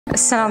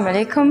Assalamu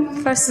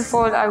alaikum. First of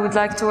all, I would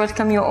like to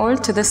welcome you all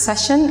to this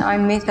session.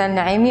 I'm Maitha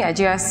Alnuaimi, a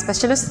GIS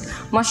specialist.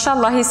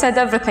 MashaAllah, he said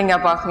everything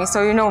about me,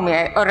 so you know me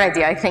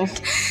already, I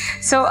think.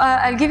 So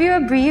I'll give you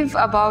a brief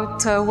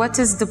about what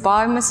is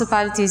Dubai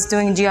Municipality is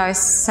doing GIS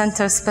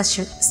Center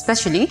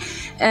especially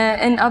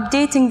in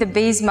updating the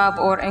base map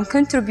or in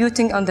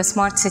contributing on the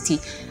smart city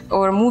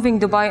or moving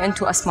Dubai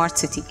into a smart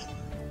city.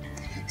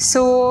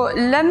 So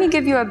let me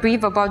give you a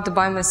brief about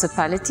Dubai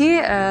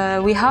Municipality.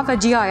 We have a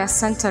GIS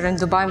center in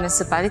Dubai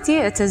Municipality.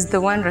 It is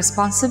the one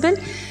responsible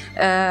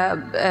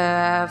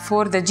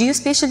for the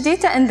geospatial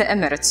data in the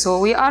Emirates. So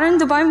we are in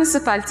Dubai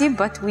Municipality,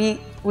 but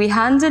we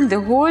handle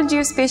the whole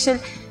geospatial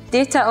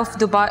data of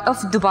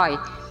Dubai.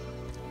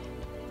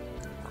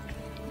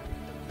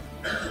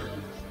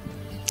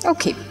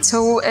 Okay,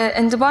 so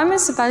in Dubai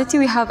Municipality,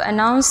 we have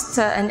announced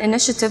an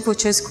initiative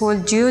which is called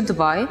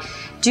GeoDubai.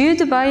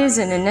 GeoDubai is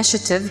an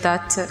initiative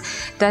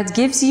that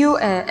gives you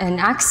an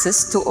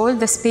access to all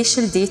the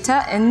spatial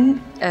data in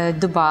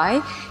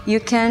Dubai. You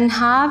can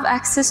have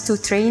access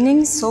to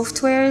training,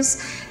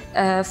 softwares,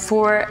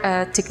 for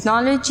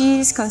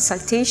technologies,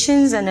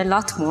 consultations, and a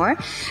lot more.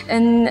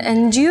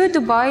 In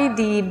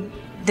GeoDubai,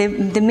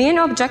 the main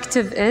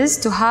objective is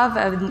to have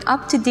an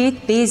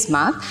up-to-date base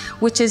map,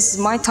 which is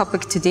my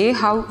topic today,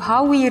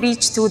 how we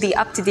reach to the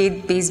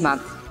up-to-date base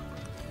map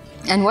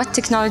and what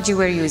technology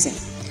we're using.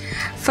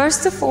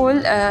 First of all,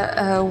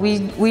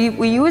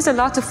 we use a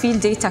lot of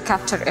field data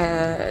capture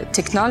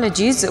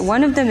technologies.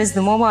 One of them is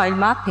the mobile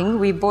mapping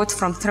we bought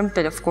from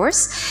Trimble, of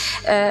course.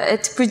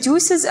 It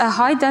produces a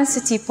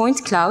high-density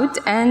point cloud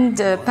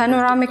and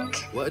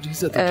panoramic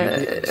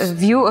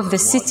view of the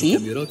city,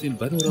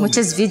 which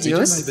is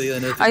videos.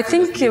 I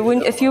think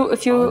if you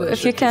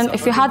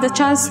had a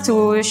chance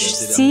to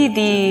see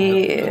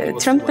the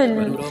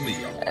Trimble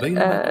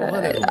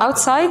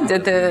outside,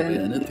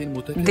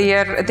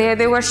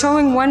 they were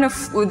showing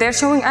they're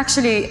showing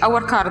actually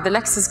our car, the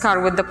Lexus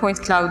car with the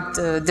point cloud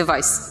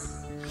device.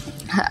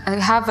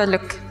 Have a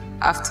look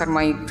after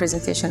my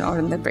presentation or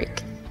in the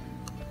break.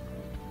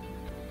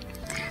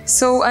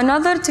 So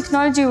another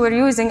technology we're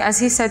using, as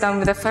he said,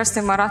 I'm the first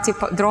Emirati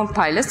drone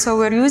pilot. So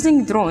we're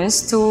using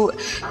drones to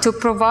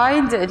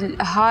provide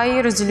high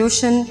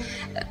resolution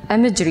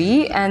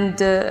imagery and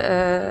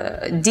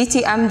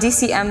DTM,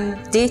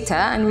 DCM data,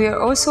 and we are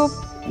also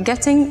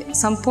getting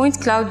some point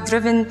cloud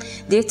driven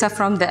data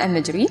from the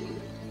imagery.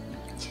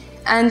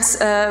 And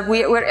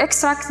we're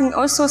extracting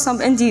also some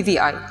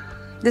NDVI.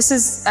 This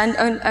is,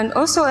 and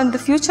also in the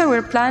future,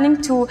 we're planning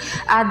to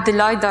add the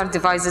LiDAR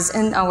devices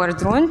in our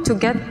drone to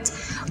get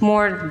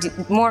more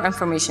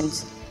information.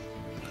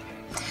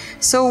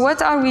 So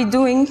what are we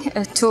doing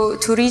to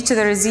reach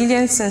the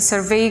resilience and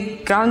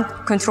survey ground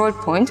control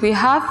point? We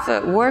have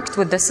worked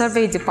with the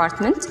survey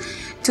department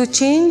to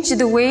change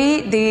the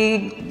way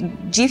the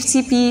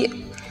GFCP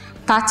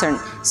pattern.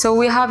 So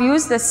we have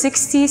used the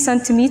 60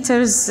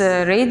 centimeters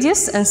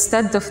radius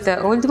instead of the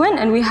old one,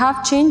 and we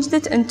have changed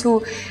it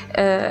into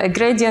a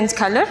gradient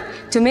color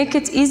to make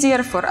it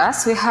easier for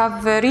us. We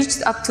have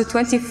reached up to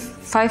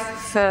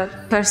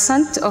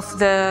 25% of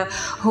the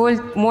whole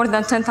more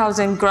than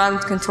 10,000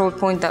 ground control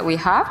point that we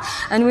have,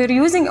 and we're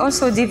using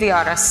also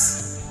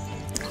DVRS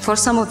for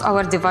some of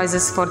our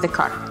devices for the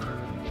car.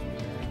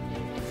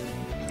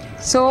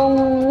 So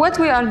what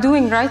we are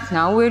doing right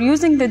now, we're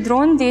using the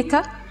drone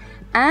data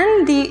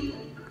and the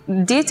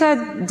data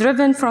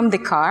driven from the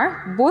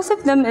car. Both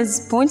of them is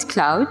point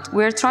cloud.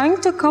 We're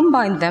trying to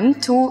combine them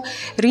to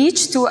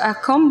reach to a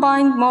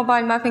combined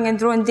mobile mapping and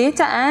drone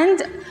data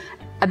and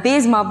a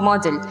base map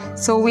model.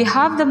 So we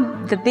have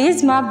the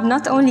base map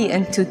not only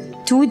into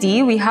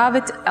 2D, we have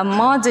it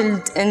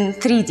modeled in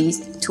 3D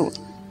too.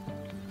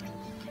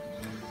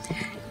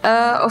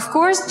 Of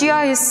course,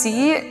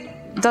 GISC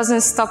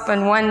doesn't stop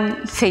in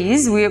one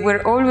phase.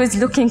 We're always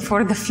looking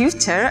for the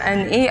future,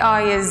 and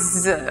AI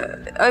is,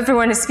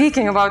 everyone is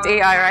speaking about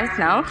AI right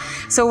now.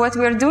 So what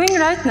we're doing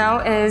right now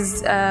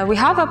is we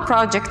have a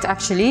project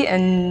actually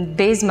in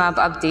base map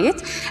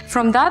update.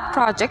 From that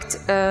project,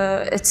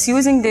 it's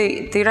using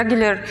the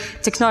regular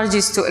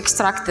technologies to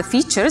extract the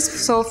features.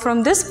 So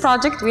from this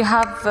project, we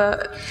have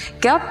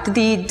got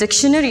the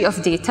dictionary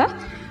of data.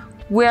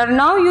 We are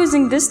now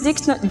using this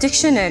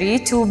dictionary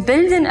to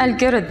build an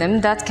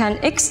algorithm that can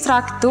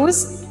extract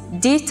those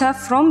data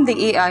from the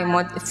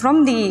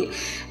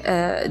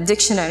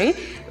dictionary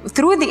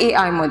through the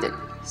AI model.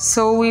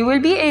 So we will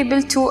be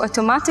able to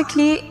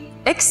automatically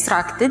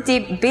extract the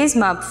base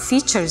map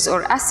features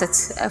or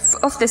assets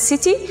of the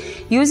city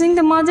using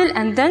the model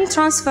and then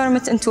transform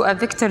it into a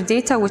vector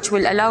data, which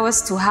will allow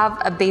us to have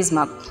a base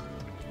map.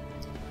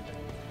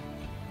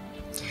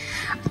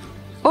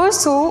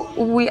 Also,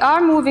 we are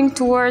moving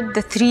toward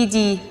the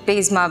 3D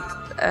base map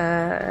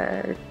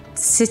of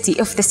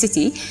the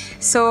city.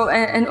 So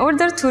in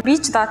order to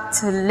reach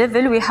that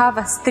level, we have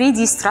a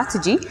 3D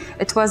strategy.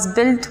 It was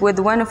built with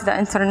one of the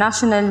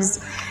international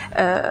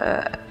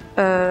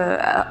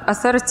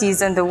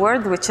authorities in the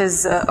world, which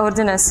is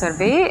Ordnance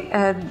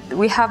Survey.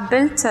 We have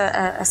built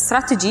a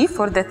strategy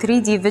for the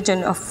 3D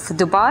vision of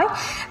Dubai.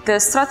 The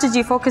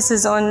strategy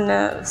focuses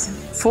on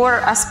 4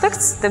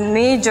 aspects. The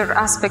major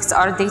aspects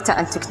are data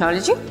and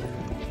technology.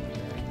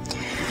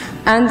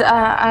 And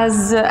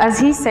as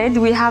he said,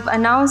 we have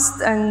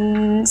announced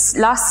in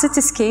last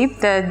Cityscape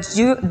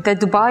the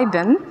Dubai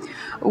BIM,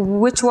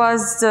 which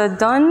was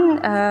done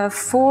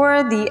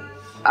for the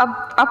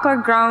upper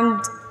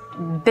ground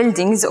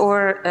buildings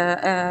or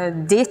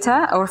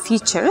data or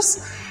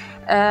features.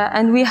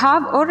 And we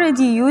have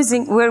already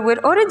we're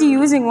already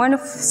using one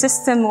of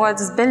system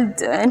was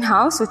built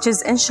in-house, which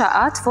is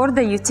Inshaat for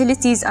the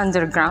utilities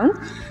underground.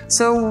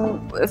 So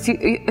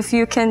if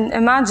you can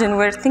imagine,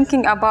 we're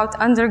thinking about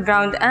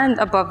underground and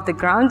above the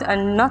ground,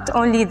 and not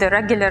only the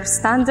regular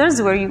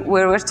standards where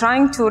we're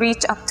trying to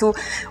reach up to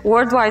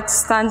worldwide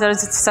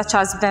standards such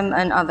as BIM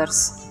and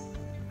others.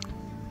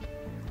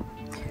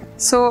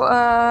 So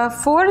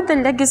for the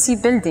legacy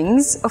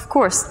buildings, of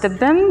course, the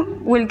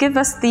BIM will give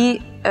us the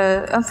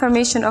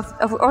information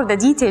or the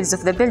details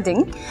of the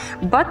building,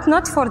 but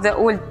not for the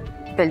old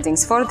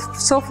buildings.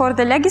 So for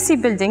the legacy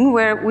building,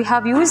 where we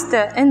have used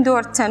the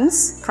indoor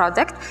TIMS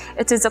product,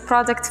 it is a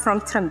product from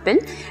Trimble.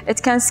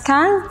 It can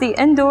scan the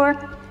indoor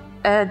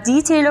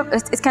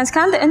it can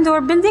scan the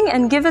indoor building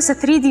and give us a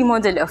 3D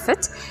model of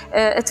it.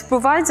 It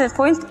provides a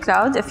point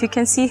cloud. If you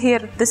can see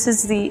here, this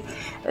is the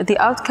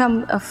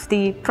outcome of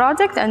the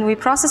product, and we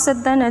process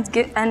it then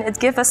and it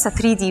gives us a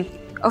 3D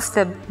of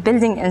the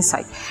building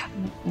inside.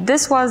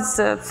 This was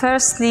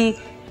firstly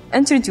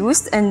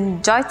introduced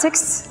in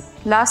GIS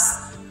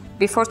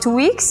before 2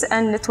 weeks,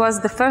 and it was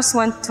the first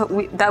one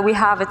that we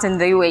have it in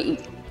the U.A.E.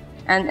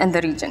 and in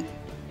the region.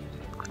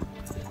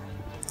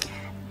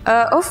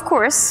 Of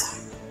course,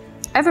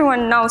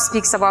 everyone now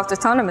speaks about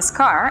autonomous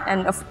car,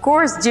 and of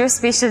course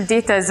geospatial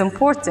data is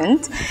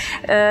important.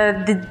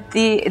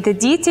 The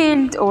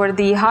detailed or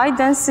the high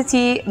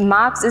density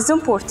maps is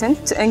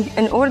important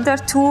in order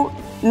to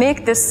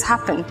make this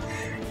happen.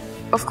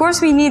 Of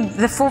course we need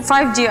the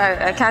 5G,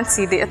 I can't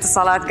see the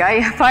Etisalat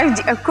guy,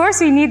 5G. Of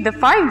course we need the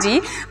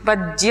 5G,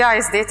 but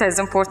GIS data is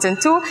important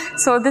too.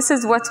 So this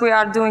is what we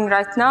are doing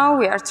right now.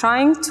 We are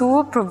trying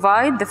to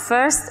provide the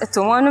first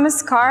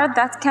autonomous car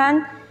that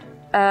can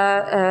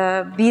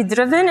be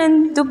driven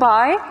in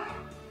Dubai,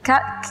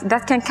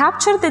 that can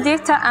capture the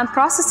data and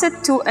process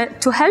it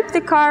to help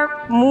the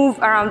car move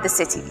around the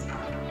city.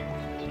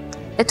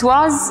 It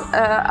was,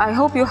 I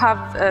hope you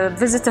have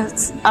visited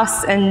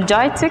us in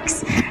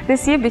GITEX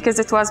this year, because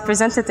it was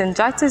presented in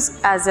GITEX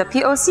as a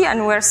POC,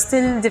 and we're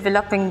still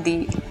developing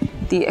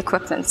the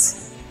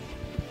equipments.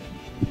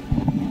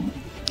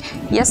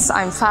 Yes,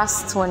 I'm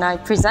fast when I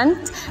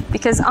present,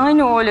 because I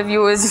know all of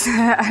you is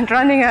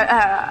running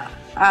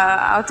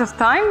out of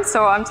time,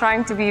 so I'm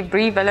trying to be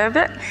brief a little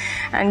bit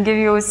and give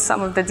you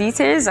some of the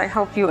details. I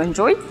hope you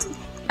enjoyed,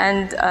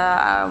 and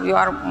you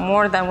are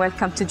more than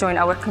welcome to join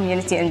our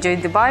community in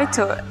Dubai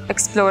to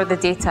explore the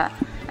data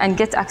and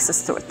get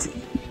access to it.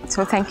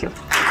 So thank you.